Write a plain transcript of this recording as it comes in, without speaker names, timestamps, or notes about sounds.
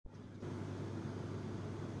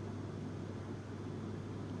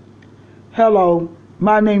Hello,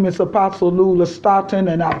 my name is Apostle Lula Stoughton,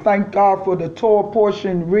 and I thank God for the Torah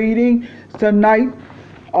portion reading tonight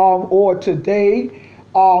or today.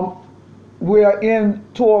 We're in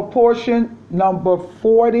Torah portion number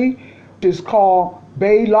 40, which is called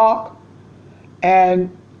Balak, and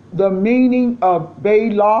the meaning of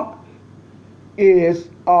Balak is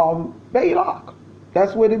Balak.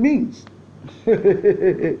 That's what it means.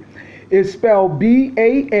 It's spelled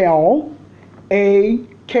Balak.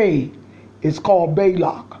 It's called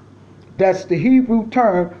Balak. That's the Hebrew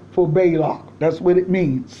term for Balak. That's what it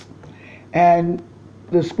means. And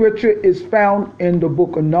the scripture is found in the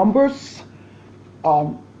book of Numbers,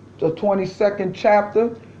 the 22nd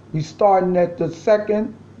chapter. We're starting at the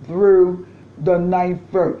 2nd through the 9th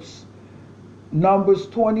verse. Numbers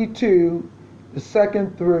 22, the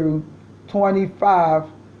 2nd through 25,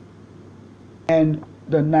 and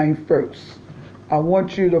the 9th verse. I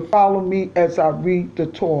want you to follow me as I read the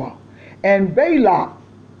Torah. And Balak,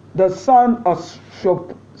 the son of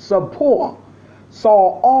Zippor,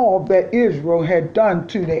 saw all that Israel had done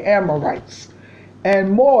to the Amorites.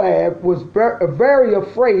 And Moab was very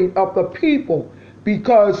afraid of the people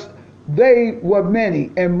because they were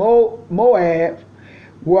many. And Moab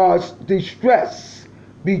was distressed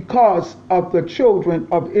because of the children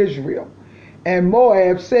of Israel. And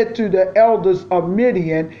Moab said to the elders of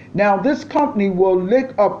Midian, now this company will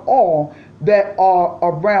lick up all that are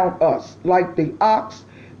around us, like the ox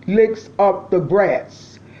licks up the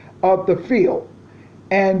grass of the field.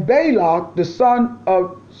 And Balak, the son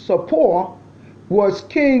of Zippor, was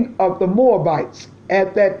king of the Moabites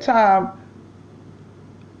at that time.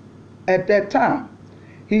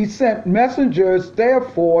 He sent messengers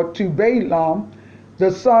therefore to Balaam,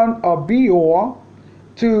 the son of Beor,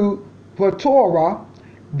 to Torah,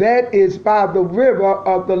 that is by the river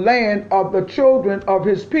of the land of the children of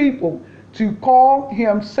his people, to call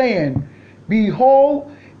him, saying,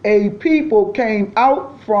 behold, a people came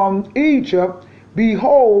out from Egypt.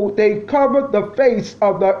 Behold, they covered the face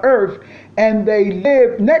of the earth, and they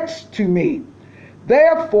live next to me.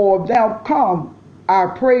 Therefore now come, I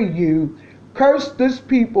pray you, curse this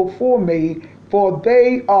people for me, for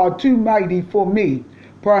they are too mighty for me.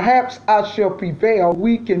 Perhaps I shall prevail,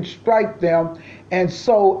 we can strike them, and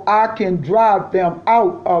so I can drive them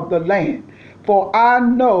out of the land. For I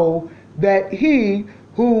know that he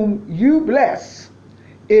whom you bless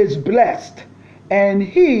is blessed, and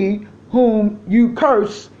he whom you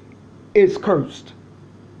curse is cursed.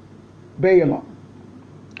 Balaam.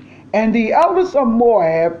 And the elders of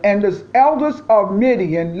Moab and the elders of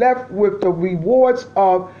Midian left with the rewards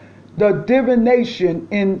of the divination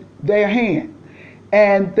in their hand.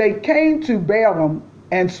 And they came to Balaam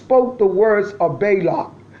and spoke the words of Balak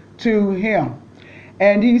to him.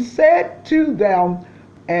 And he said to them,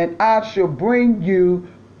 and I shall bring you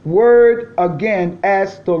word again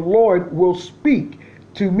as the Lord will speak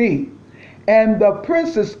to me. And the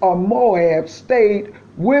princes of Moab stayed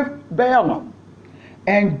with Balaam.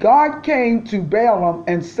 And God came to Balaam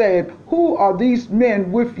and said, who are these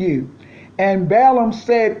men with you? And Balaam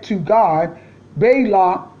said to God,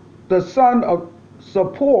 Balak, the son of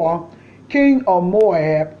Zippor, king of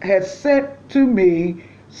Moab, has sent to me,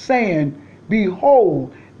 saying,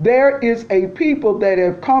 behold, there is a people that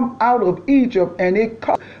have come out of Egypt, and it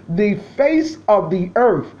covers the face of the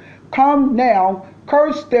earth. Come now,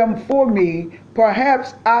 curse them for me.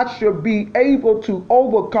 Perhaps I shall be able to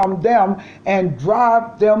overcome them and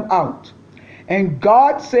drive them out. And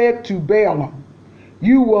God said to Balaam,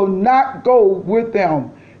 you will not go with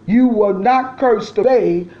them. You will not curse them.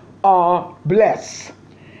 They are blessed.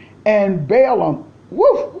 And Balaam,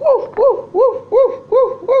 woof, woof, woof, woof, woof,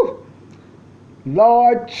 woof, woof.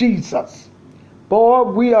 Lord Jesus, boy,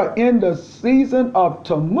 we are in the season of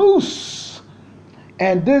Tammuz,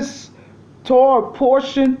 and this Torah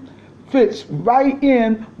portion fits right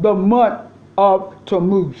in the month of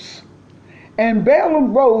Tammuz. And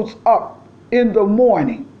Balaam rose up in the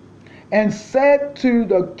morning and said to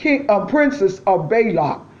the princes of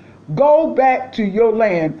Balak, go back to your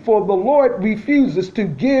land, for the Lord refuses to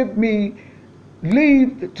give me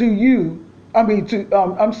leave to you.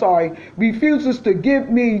 Refuses to give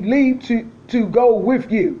me leave to go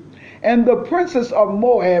with you. And the princes of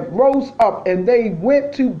Moab rose up, and they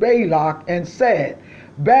went to Balak and said,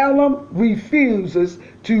 Balaam refuses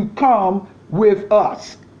to come with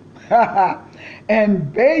us.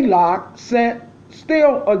 And Balak sent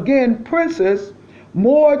still again princes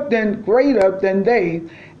more than greater than they,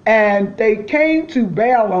 and they came to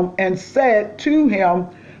Balaam and said to him,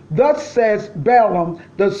 thus says Balaam,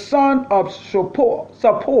 the son of Zippor,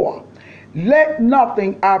 let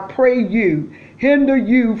nothing, I pray you, hinder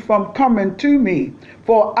you from coming to me,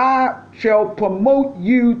 for I shall promote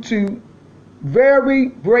you to very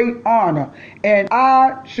great honor, and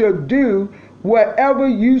I shall do whatever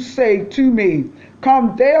you say to me.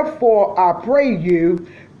 Come therefore, I pray you,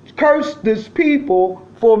 curse this people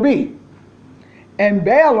for me. And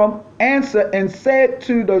Balaam answered and said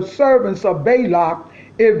to the servants of Balak,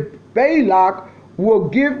 if Balak will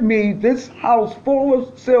give me this house full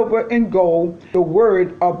of silver and gold, the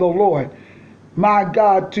word of the Lord, my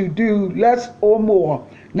God, to do less or more.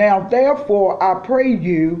 Now therefore I pray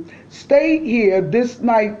you, stay here this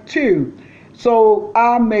night too, so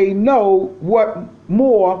I may know what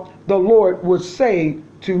more the Lord will say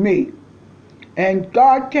to me. And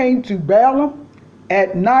God came to Balaam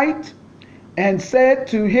at night and said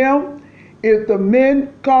to him, if the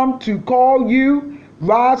men come to call you,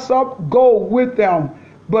 rise up, go with them.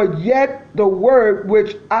 But yet the word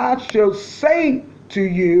which I shall say to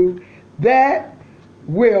you, that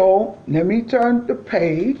will, let me turn the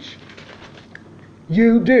page,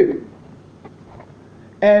 you do.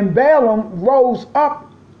 And Balaam rose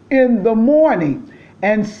up in the morning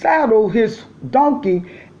and saddled his donkey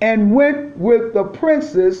and went with the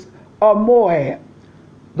princes of Moab.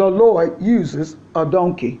 The Lord uses a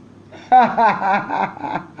donkey.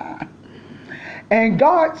 And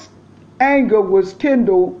God's anger was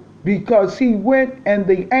kindled because he went, and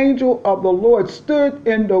the angel of the Lord stood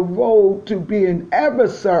in the road to be an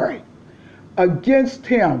adversary against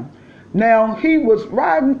him. Now he was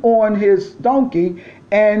riding on his donkey,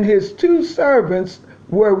 and his two servants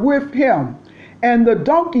were with him. And the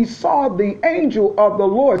donkey saw the angel of the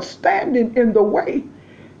Lord standing in the way,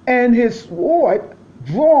 and his sword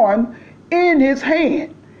drawn in his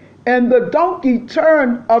hand. And the donkey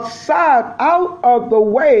turned aside out of the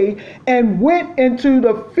way and went into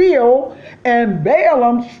the field, and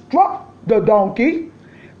Balaam struck the donkey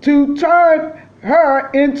to turn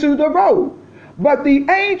her into the road. But the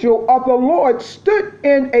angel of the Lord stood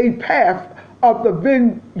in a path of the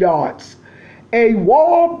vineyards, a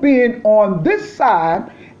wall being on this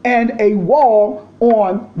side and a wall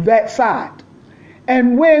on that side.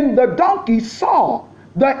 And when the donkey saw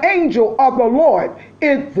the angel of the Lord,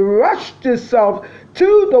 it thrust itself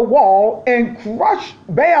to the wall and crushed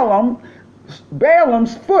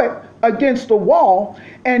Balaam's foot against the wall,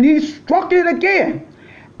 and he struck it again.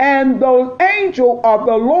 And the angel of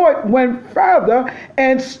the Lord went further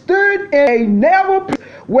and stood in a narrow place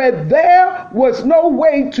where there was no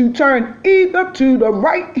way to turn either to the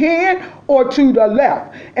right hand or to the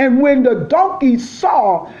left. And when the donkey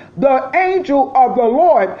saw the angel of the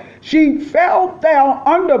Lord, she fell down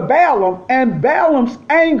under Balaam, and Balaam's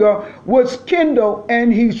anger was kindled,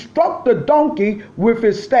 and he struck the donkey with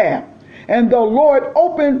his staff. And the Lord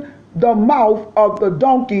opened the mouth of the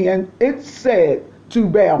donkey, and it said to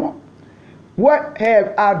Balaam, what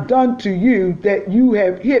have I done to you that you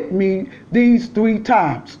have hit me these 3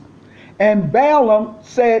 times? And Balaam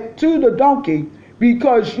said to the donkey,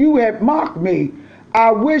 because you have mocked me,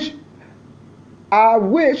 I wish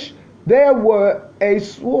there were a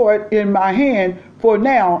sword in my hand, for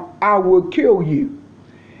now I will kill you.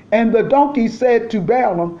 And the donkey said to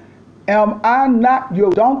Balaam, am I not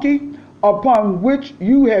your donkey, upon which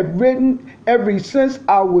you have ridden ever since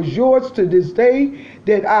I was yours to this day?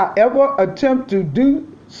 Did I ever attempt to do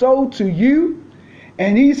so to you?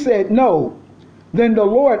 And he said, no. Then the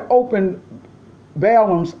Lord opened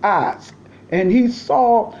Balaam's eyes, and he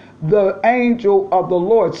saw the angel of the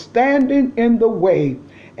Lord standing in the way,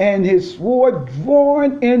 and his sword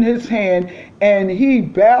drawn in his hand, and he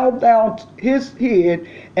bowed down his head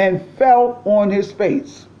and fell on his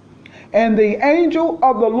face. And the angel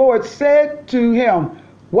of the Lord said to him,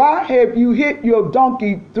 why have you hit your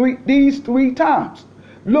donkey these 3 times?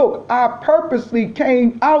 Look, I purposely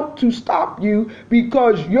came out to stop you,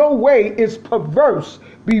 because your way is perverse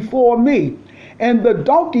before me. And the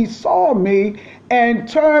donkey saw me and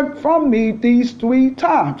turned from me these 3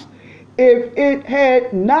 times. If it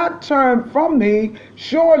had not turned from me,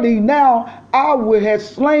 surely now I would have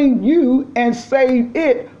slain you and saved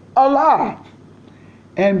it alive.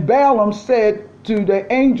 And Balaam said to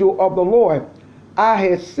the angel of the Lord, I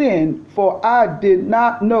had sinned, for I did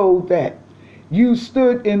not know that you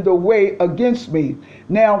stood in the way against me.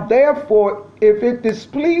 Now therefore, if it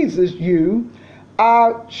displeases you,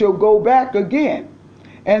 I shall go back again.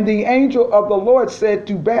 And the angel of the Lord said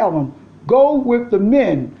to Balaam, go with the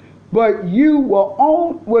men, but you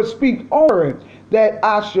will speak only that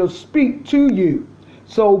I shall speak to you.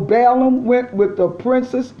 So Balaam went with the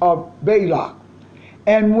princes of Balak.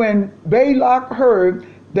 And when Balak heard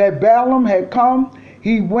that Balaam had come,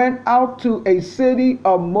 he went out to a city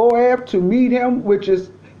of Moab to meet him, which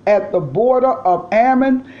is at the border of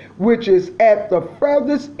Ammon, which is at the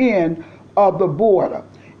furthest end of the border.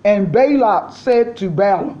 And Balak said to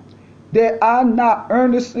Balaam, did I not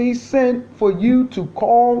earnestly send for you to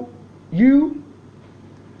call you?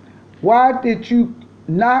 Why did you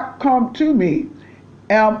not come to me?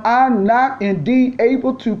 Am I not indeed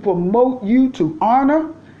able to promote you to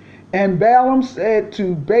honor? And Balaam said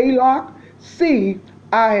to Balak, see,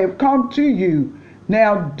 I have come to you.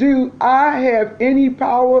 Now do I have any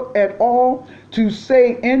power at all to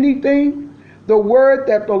say anything? The word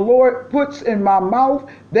that the Lord puts in my mouth,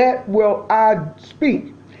 that will I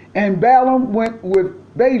speak. And Balaam went with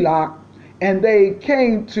Balak, and they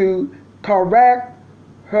came to Karach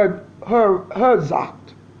Hazot.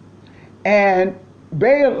 And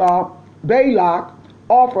Balak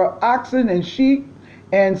offered oxen and sheep,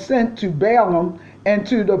 and sent to Balaam and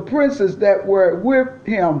to the princes that were with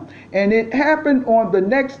him. And it happened on the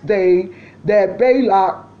next day that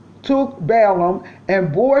Balak took Balaam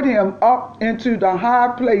and brought him up into the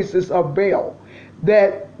high places of Baal,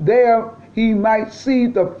 that there he might see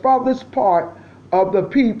the furthest part of the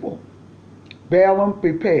people. Balaam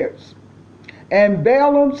prepares. And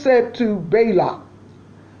Balaam said to Balak,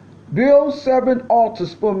 build 7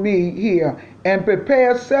 altars for me here, and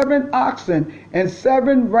prepare 7 oxen and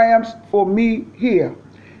 7 rams for me here.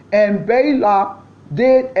 And Balak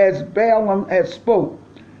did as Balaam had spoke.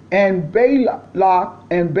 And Balak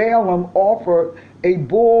and Balaam offered a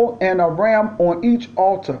bull and a ram on each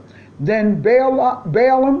altar. Then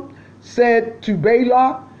Balaam said to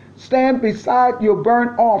Balak, stand beside your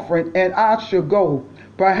burnt offering, and I shall go.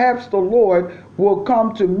 Perhaps the Lord will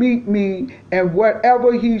come to meet me, and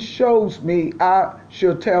whatever he shows me, I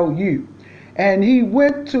shall tell you. And he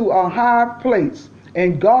went to a high place,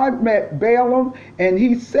 and God met Balaam, and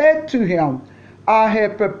he said to him, I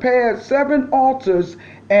have prepared 7 altars,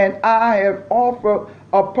 and I have offered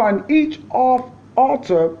upon each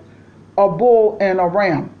altar a bull and a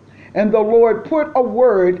ram. And the Lord put a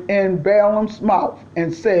word in Balaam's mouth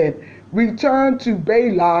and said, return to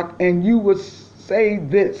Balak, and you will say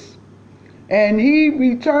this. And he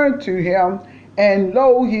returned to him, and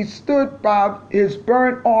lo, he stood by his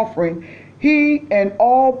burnt offering, he and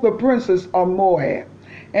all the princes of Moab.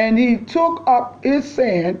 And he took up his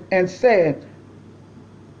sand and said,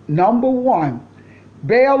 number 1,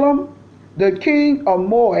 Balaam, the king of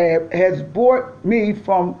Moab, has brought me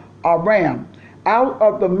from Aram, out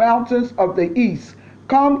of the mountains of the east.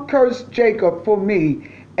 Come curse Jacob for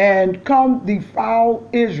me, and come defile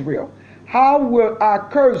Israel. How will I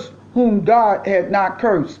curse whom God had not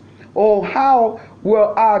cursed? Or how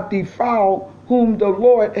will I defile whom the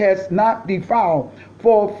Lord has not defiled?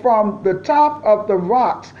 For from the top of the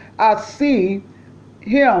rocks I see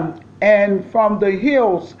him, and from the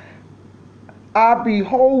hills I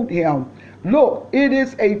behold him. Look, it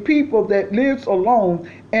is a people that lives alone,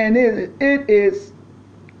 and it is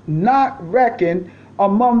not reckoned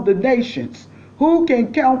among the nations. Who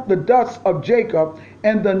can count the dust of Jacob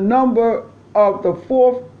and the number of the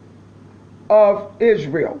fourth of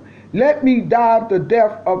Israel? Let me die the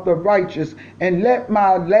death of the righteous, and let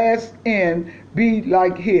my last end be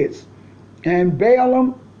like his. And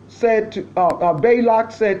Balak said to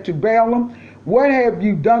Balaam, what have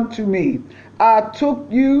you done to me? I took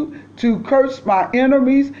you to curse my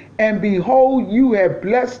enemies, and behold, you have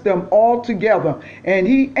blessed them altogether. And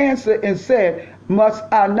he answered and said, must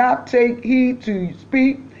I not take heed to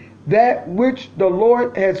speak that which the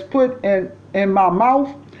Lord has put in my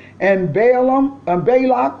mouth? And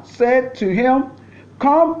Balak said to him,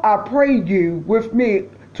 come, I pray you, with me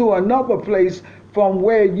to another place from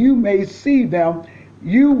where you may see them.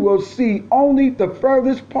 You will see only the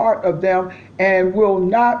furthest part of them, and will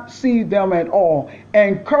not see them at all,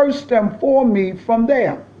 and curse them for me from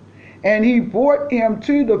there. And he brought him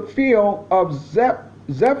to the field of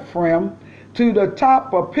Zephraim, to the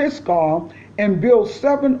top of Pisgah, and built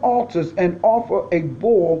 7 altars, and offered a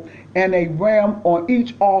bull and a ram on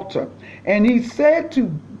each altar. And he said to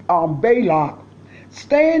Balak,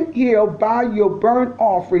 stand here by your burnt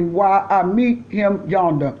offering while I meet him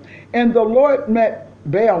yonder. And the Lord met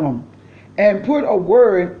Balaam, and put a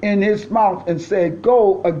word in his mouth, and said,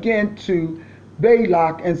 go again to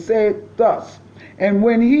Balak, and said thus. And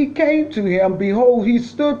when he came to him, behold, he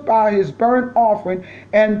stood by his burnt offering,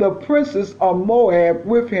 and the princes of Moab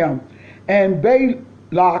with him. And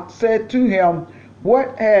Balak said to him,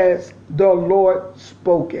 what has the Lord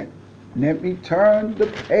spoken? Let me turn the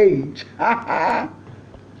page.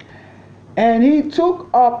 And he took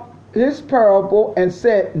up his parable and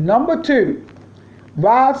said, number 2,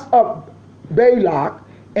 rise up, Balak,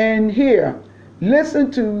 and hear.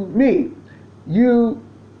 Listen to me, you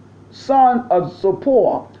son of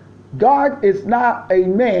Zippor. God is not a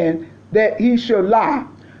man that he should lie,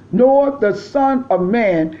 nor the son of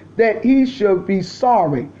man that he should be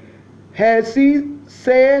sorry. Has he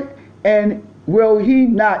said, and will he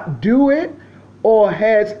not do it? Or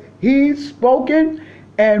has he spoken,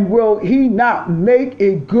 and will he not make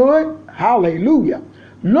it good? Hallelujah.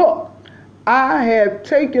 Look, I have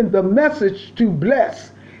taken the message to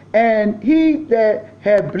bless, and he that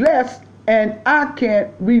had blessed, and I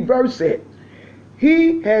can't reverse it.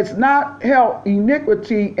 He has not held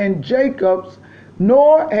iniquity in Jacob's,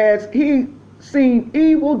 nor has he seen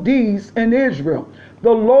evil deeds in Israel.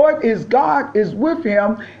 The Lord his God is with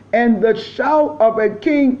him, and the shout of a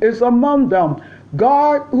king is among them.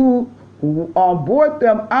 God who brought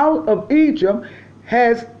them out of Egypt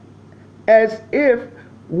has, as if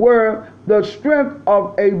were the strength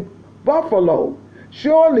of a buffalo.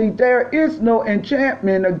 Surely there is no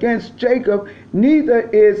enchantment against Jacob, neither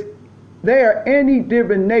is there any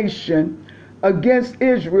divination against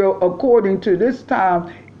Israel. According to this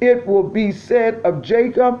time it will be said of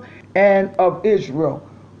Jacob and of Israel,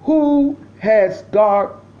 who has God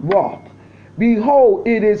wrought? Behold,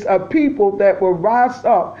 it is a people that will rise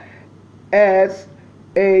up as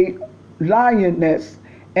a lioness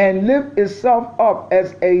and lift itself up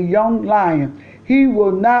as a young lion. He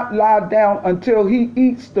will not lie down until he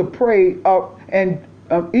eats the prey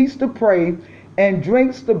and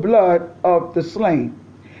drinks the blood of the slain.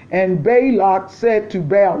 And Balak said to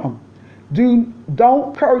Balaam,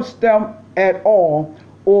 don't curse them at all,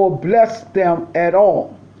 or bless them at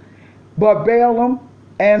all. But Balaam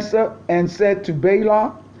answered and said to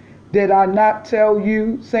Balak, did I not tell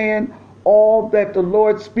you, saying, all that the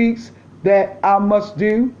Lord speaks that I must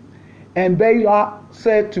do? And Balak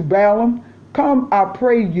said to Balaam, come, I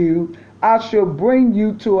pray you, I shall bring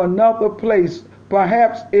you to another place.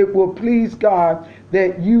 Perhaps it will please God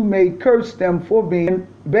that you may curse them for me. And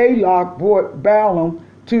Balak brought Balaam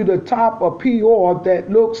to the top of Peor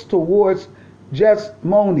that looks towards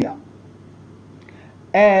Jeshmonia.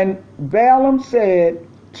 And Balaam said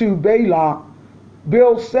to Balak,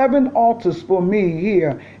 build 7 altars for me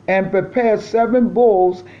here, and prepare 7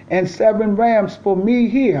 bulls and 7 rams for me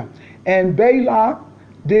here. And Balak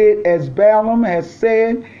did as Balaam had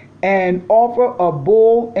said, and offer a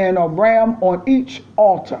bull and a ram on each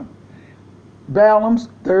altar. Balaam's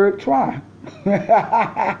third try.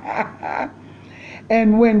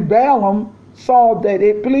 And when Balaam saw that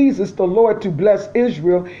it pleases the Lord to bless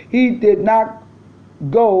Israel, he did not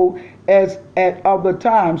go as at other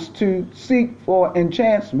times to seek for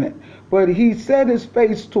enchantment, but he set his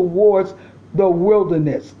face towards the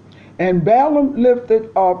wilderness. And Balaam lifted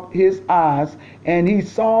up his eyes, and he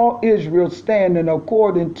saw Israel standing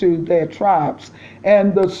according to their tribes.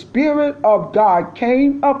 And the Spirit of God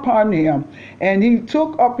came upon him, and he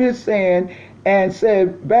took up his hand and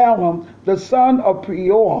said, Balaam, the son of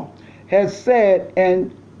Peor, has said,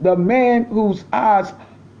 and the man whose eyes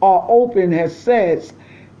are open has said,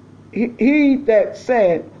 he that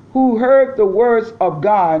said, who heard the words of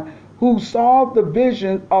God, who saw the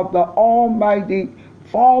vision of the Almighty,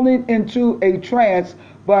 falling into a trance,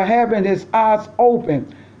 but having his eyes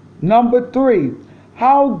open. Number 3,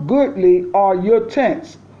 how goodly are your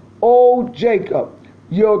tents, O Jacob,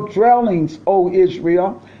 your dwellings, O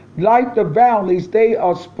Israel. Like the valleys, they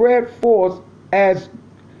are spread forth as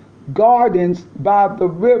gardens by the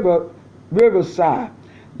riverside,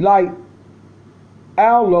 like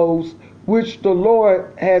aloes which the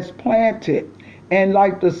Lord has planted, and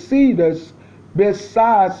like the cedars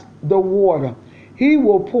besides the water. He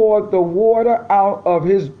will pour the water out of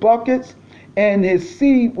his buckets, and his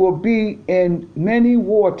seed will be in many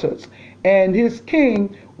waters, and his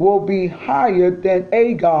king will be higher than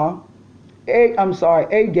Agag,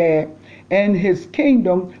 and his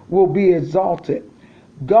kingdom will be exalted.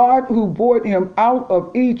 God who brought him out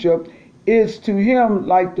of Egypt is to him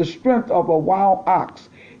like the strength of a wild ox.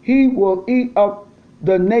 He will eat up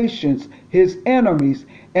the nations, his enemies,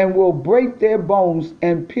 and will break their bones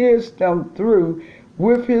and pierce them through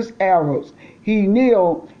with his arrows. He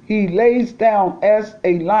lays down as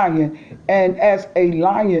a lion and as a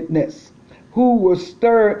lioness, who will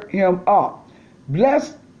stir him up.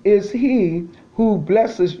 Blessed is he who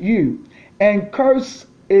blesses you, and cursed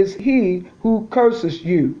is he who curses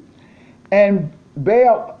you. And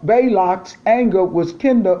Balak's anger was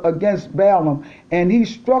kindled against Balaam, and he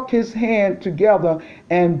struck his hand together,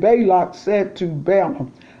 and Balak said to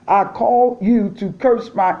Balaam, I call you to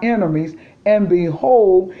curse my enemies, and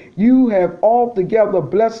behold, you have altogether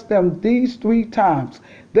blessed them these 3 times.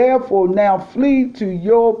 Therefore now flee to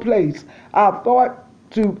your place. I thought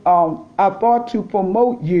to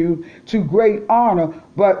promote you to great honor,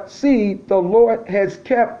 but see, the Lord has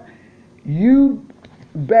kept you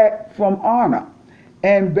back from honor.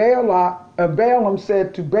 And Balaam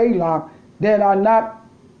said to Balak, did I not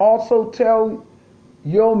also tell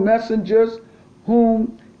your messengers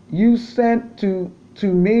whom you sent to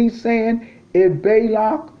me, saying, if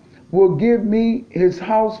Balak will give me his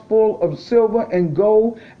house full of silver and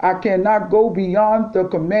gold, I cannot go beyond the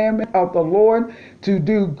commandment of the Lord to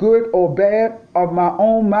do good or bad of my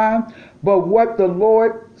own mind, but what the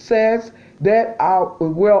Lord says, that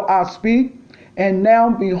I speak. And now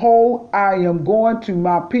behold, I am going to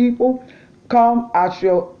my people. Come, I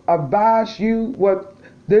shall advise you what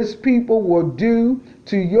this people will do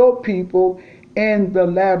to your people in the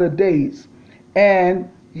latter days. And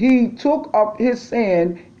he took up his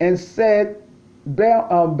hand and said,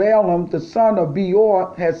 Balaam the son of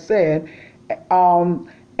Beor has said,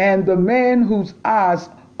 and the man whose eyes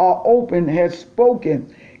are open has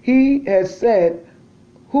spoken. He has said,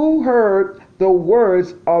 who heard the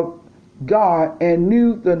words of God and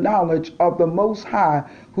knew the knowledge of the Most High,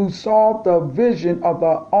 who saw the vision of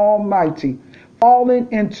the Almighty, falling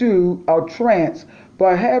into a trance,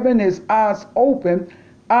 but having his eyes open,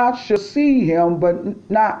 I shall see him, but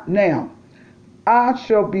not now. I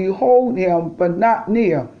shall behold him, but not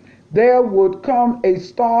near. There would come a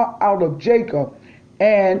star out of Jacob,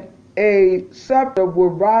 and a scepter will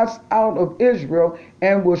rise out of Israel,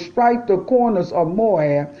 and will strike the corners of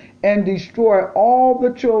Moab, and destroy all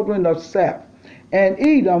the children of Seth. And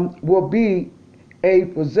Edom will be a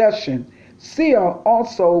possession. Seir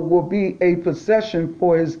also will be a possession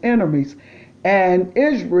for his enemies, and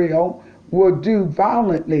Israel will do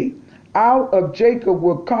violently. Out of Jacob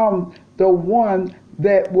will come the one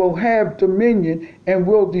that will have dominion, and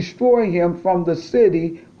will destroy him from the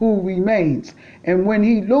city who remains. And when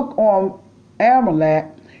he looked on Amalek,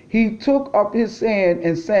 he took up his hand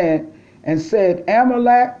and said,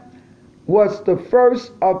 Amalek was the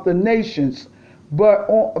first of the nations, but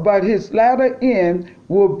his latter end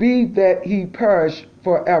will be that he perish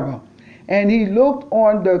forever. And he looked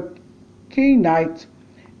on the Kenites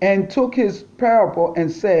and took his parable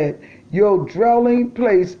and said, your dwelling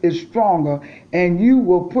place is stronger, and you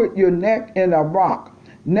will put your neck in a rock.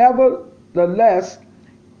 Nevertheless,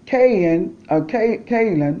 Canaan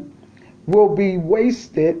will be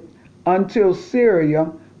wasted until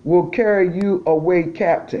Syria will carry you away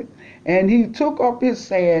captive. And he took up his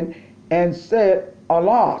hand and said,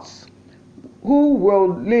 alas, who will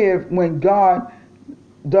live when God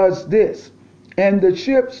does this? And the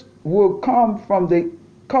ships will come from the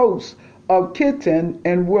coast of Kittim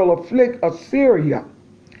and will afflict Assyria,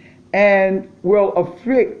 and will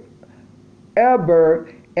afflict Eber,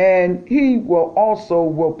 and he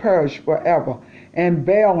will perish forever. And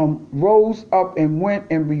Balaam rose up and went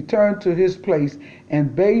and returned to his place,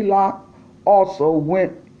 and Balak also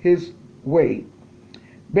went his way.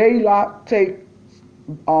 Balak takes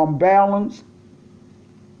Balaam's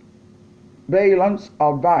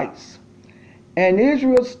advice. And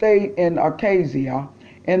Israel stayed in Acacia,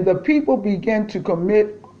 and the people began to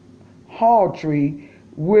commit adultery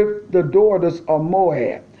with the daughters of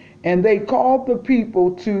Moab. And they called the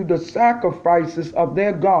people to the sacrifices of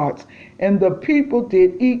their gods, and the people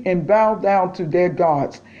did eat and bow down to their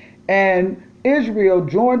gods. And Israel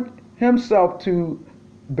joined himself to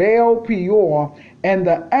Baal Peor, and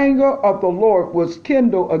the anger of the Lord was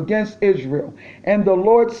kindled against Israel. And the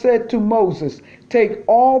Lord said to Moses, take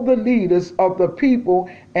all the leaders of the people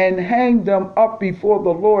and hang them up before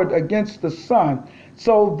the Lord against the sun,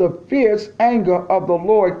 so the fierce anger of the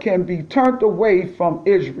Lord can be turned away from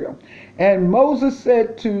Israel. And Moses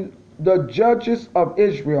said to the judges of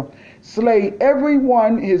Israel, slay every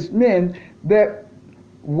one his men that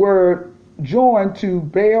were joined to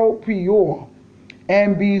Baal Peor.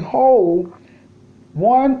 And behold,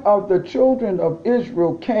 one of the children of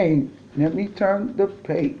Israel came, let me turn the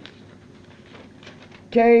page,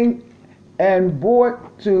 came and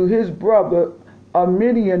brought to his brother a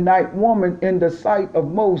Midianite woman in the sight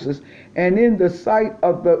of Moses and in the sight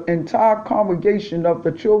of the entire congregation of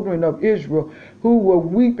the children of Israel, who were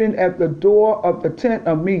weeping at the door of the tent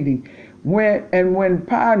of meeting. When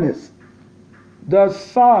Phinehas, the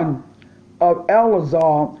son of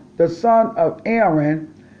Eleazar, the son of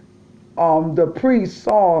Aaron, the priest,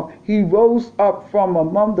 saw, he rose up from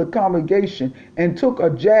among the congregation and took a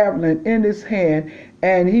javelin in his hand,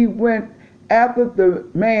 and he went after the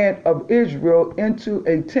man of Israel into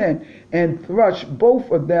a tent, and thrust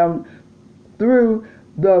both of them through,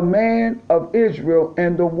 the man of Israel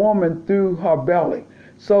and the woman through her belly.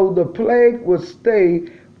 So the plague was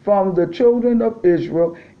stayed from the children of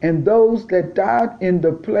Israel, and those that died in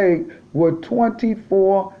the plague were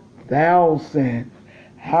 24,000.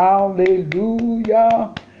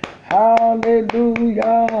 Hallelujah.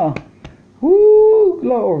 Hallelujah. Woo,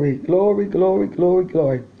 glory, glory, glory, glory,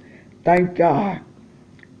 glory. Thank God.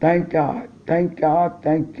 Thank God. Thank God.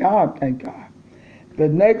 Thank God. Thank God. The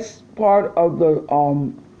next part of the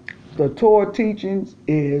Torah teachings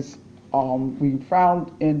is we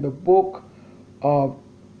found in the book of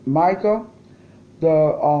Micah,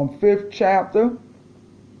 the 5th chapter,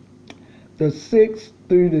 the 6th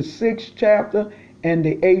through the 6th chapter, and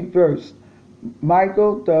the 8th verse.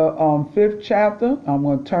 Micah, the 5th chapter, I'm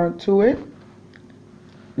going to turn to it.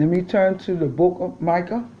 Let me turn to the book of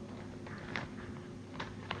Micah.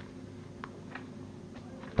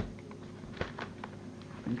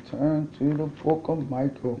 Turn to the book of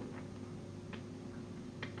Micah.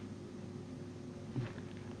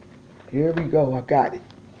 Here we go. I got it.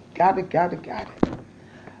 Got it.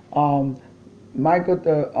 Micah,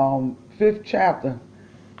 the 5th chapter.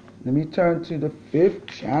 Let me turn to the 5th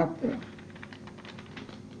chapter.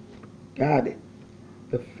 Got it.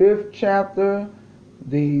 The 5th chapter,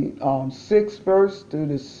 the 6th verse through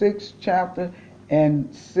the 6th chapter and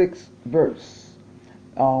 6th verse.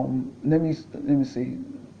 Let me see.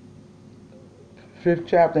 5th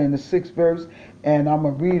chapter and the 6th verse, and I'm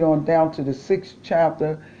going to read on down to the 6th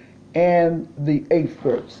chapter and the 8th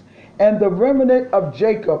verse. And the remnant of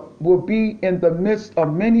Jacob will be in the midst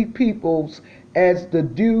of many peoples as the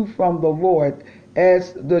dew from the Lord,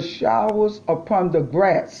 as the showers upon the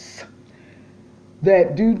grass,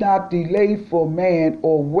 that do not delay for man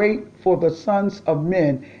or wait for the sons of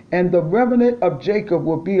men. And the remnant of Jacob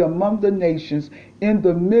will be among the nations in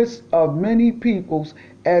the midst of many peoples,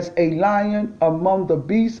 as a lion among the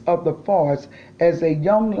beasts of the forest, as a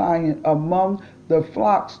young lion among the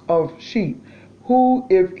flocks of sheep, who,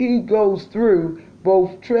 if he goes through,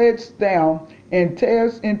 both treads down and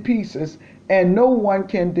tears in pieces, and no one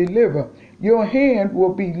can deliver. Your hand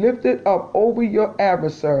will be lifted up over your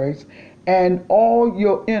adversaries, and all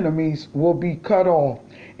your enemies will be cut off.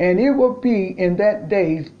 And it will be in that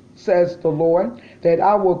day, says the Lord, that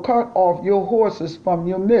I will cut off your horses from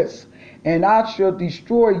your midst, and I shall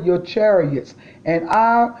destroy your chariots, and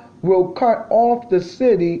I will cut off the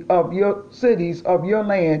cities of your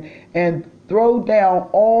land, and throw down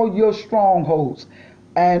all your strongholds.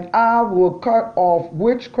 And I will cut off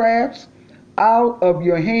witchcrafts out of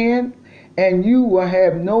your hand, and you will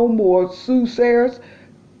have no more soothsayers.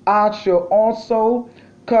 I shall also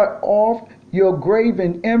cut off your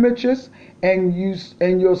graven images and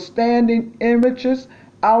your standing images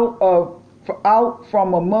out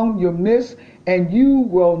from among your midst, and you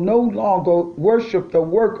will no longer worship the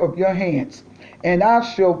work of your hands. And I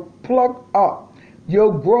shall pluck up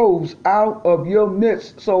your groves out of your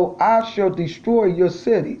midst, so I shall destroy your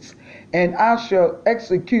cities, and I shall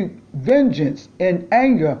execute vengeance in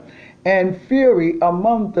anger and fury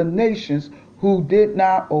among the nations who did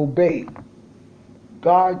not obey.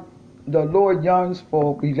 God, the Lord, yearns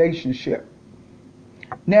for relationship.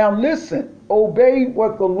 Now listen, obey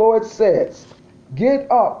what the Lord says.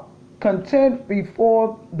 Get up, content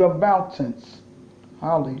before the mountains.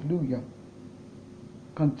 Hallelujah.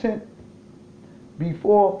 Content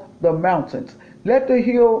before the mountains. Let the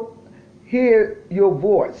hill hear your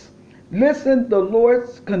voice. Listen the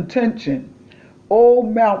Lord's contention, O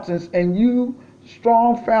mountains, and you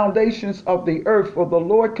strong foundations of the earth, for the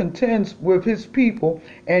Lord contends with his people,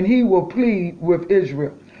 and he will plead with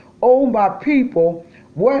Israel. O my people,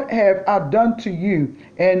 what have I done to you,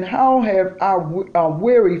 and how have I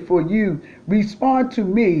wearied for you? Respond to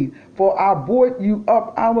me, for I brought you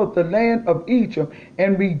up out of the land of Egypt,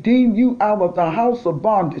 and redeemed you out of the house of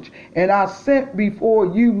bondage. And I sent before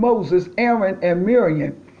you Moses, Aaron, and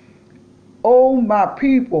Miriam. O my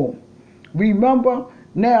people, remember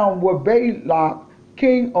now what Balak,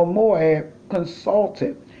 king of Moab,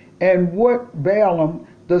 consulted, and what Balaam,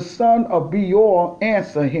 the son of Beor,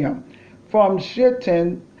 answered him, from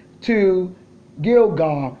Shittim to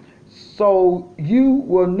Gilgal, so you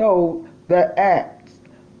will know the acts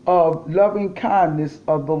of loving kindness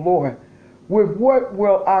of the Lord. With what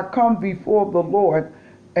will I come before the Lord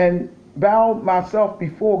and bow myself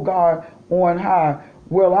before God on high?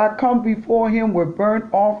 Will I come before him with burnt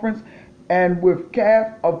offerings and with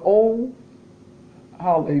calf of old?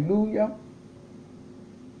 Hallelujah.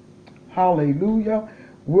 Hallelujah.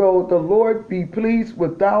 Will the Lord be pleased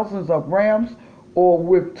with thousands of rams, or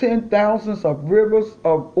with 10,000s of rivers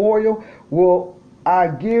of oil? Will I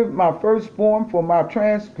give my firstborn for my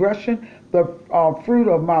transgression, the fruit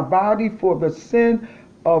of my body for the sin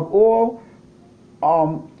of oil?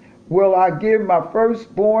 will I give my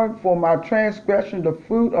firstborn for my transgression, the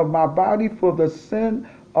fruit of my body for the sin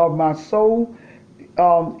of my soul.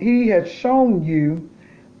 He has shown you,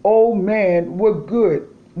 O man,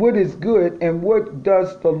 what is good, and what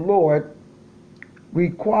does the Lord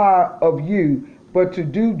require of you, but to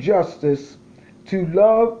do justice, to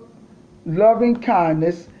love loving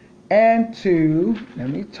kindness, and to, let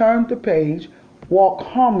me turn the page, walk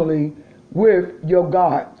humbly with your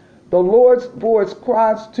God. The Lord's voice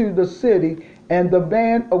cries to the city, and the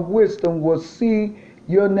man of wisdom will see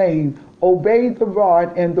your name. Obey the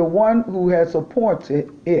rod and the one who has appointed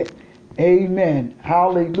it. Amen.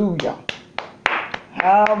 Hallelujah.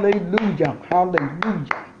 Hallelujah.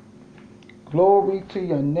 Hallelujah. Glory to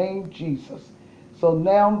your name, Jesus. So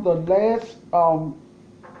now the last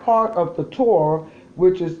part of the Torah,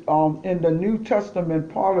 which is in the New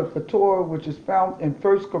Testament part of the Torah, which is found in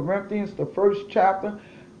 1 Corinthians, the first chapter,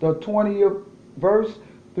 the 20th verse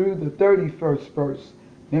through the 31st verse.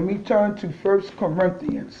 Let me turn to 1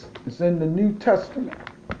 Corinthians. It's in the New Testament.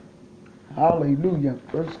 Hallelujah.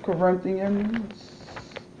 1 Corinthians,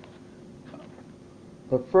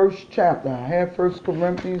 the first chapter. I have 1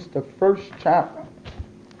 Corinthians, the first chapter.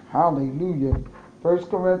 Hallelujah. 1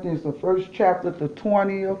 Corinthians, the first chapter, the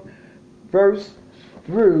 20th verse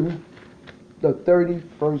through the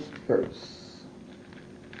 31st verse.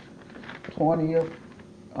 20th,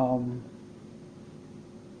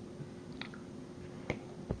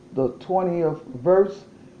 the 20th verse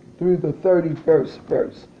through the 31st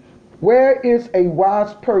verse. Where is a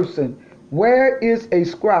wise person? Where is a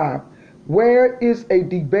scribe? Where is a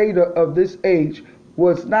debater of this age?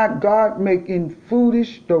 Was not God making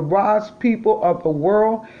foolish the wise people of the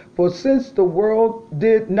world? For since the world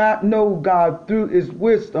did not know God through his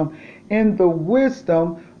wisdom, in the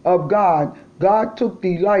wisdom of God, God took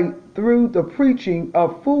delight through the preaching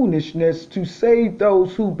of foolishness to save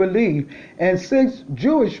those who believe. And since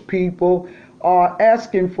Jewish people are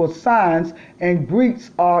asking for signs and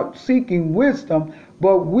Greeks are seeking wisdom,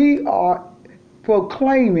 but we are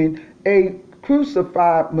proclaiming a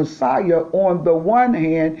crucified Messiah on the one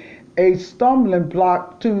hand, a stumbling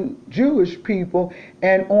block to Jewish people,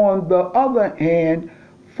 and on the other hand,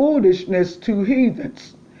 foolishness to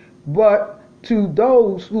heathens. But to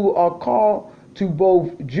those who are called, to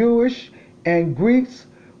both Jewish and Greeks,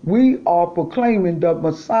 we are proclaiming the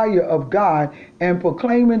Messiah of God and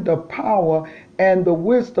proclaiming the power and the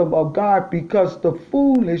wisdom of God, because the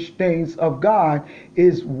foolish things of God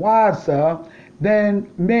is wiser than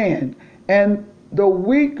men, and the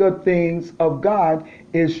weaker things of God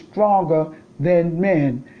is stronger than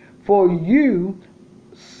men. For you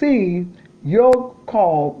see your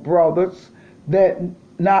call, brothers, that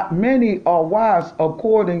not many are wise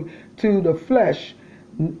according to the flesh,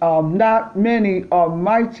 not many are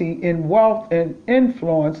mighty in wealth and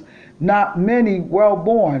influence, not many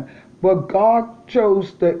well-born. But God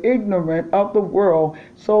chose the ignorant of the world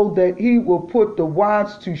so that he will put the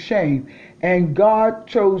wise to shame. And God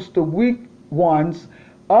chose the weak ones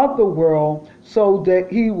of the world so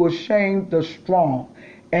that he will shame the strong.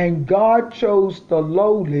 And God chose the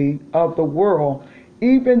lowly of the world,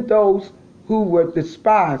 even those who were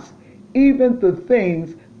despised, even the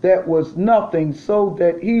things that was nothing, so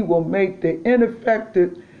that he will make the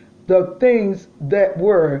ineffective the things that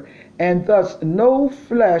were, and thus no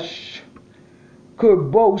flesh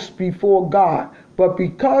could boast before God. But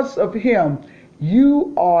because of him,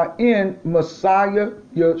 you are in Messiah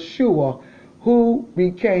Yeshua, who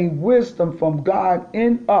became wisdom from God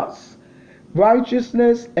in us,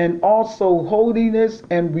 righteousness and also holiness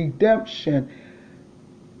and redemption,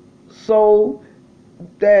 so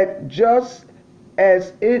that just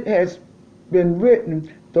as it has been written,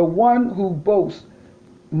 the one who boasts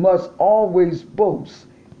must always boast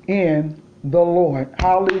in the Lord.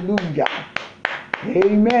 Hallelujah.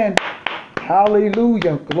 Amen.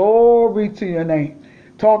 Hallelujah. Glory to your name.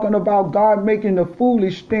 Talking about God making the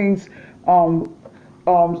foolish things.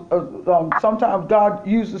 Sometimes God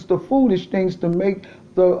uses the foolish things to make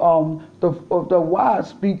the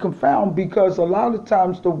wise be confounded, because a lot of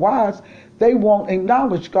times the wise, they won't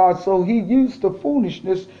acknowledge God. So he used the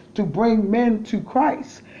foolishness to bring men to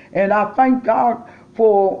Christ. And I thank God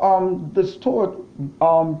for this Torah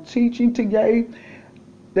teaching today.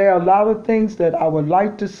 There are a lot of things that I would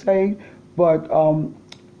like to say, but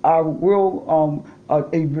I will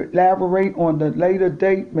elaborate on the later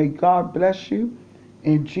date. May God bless you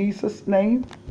in Jesus' name.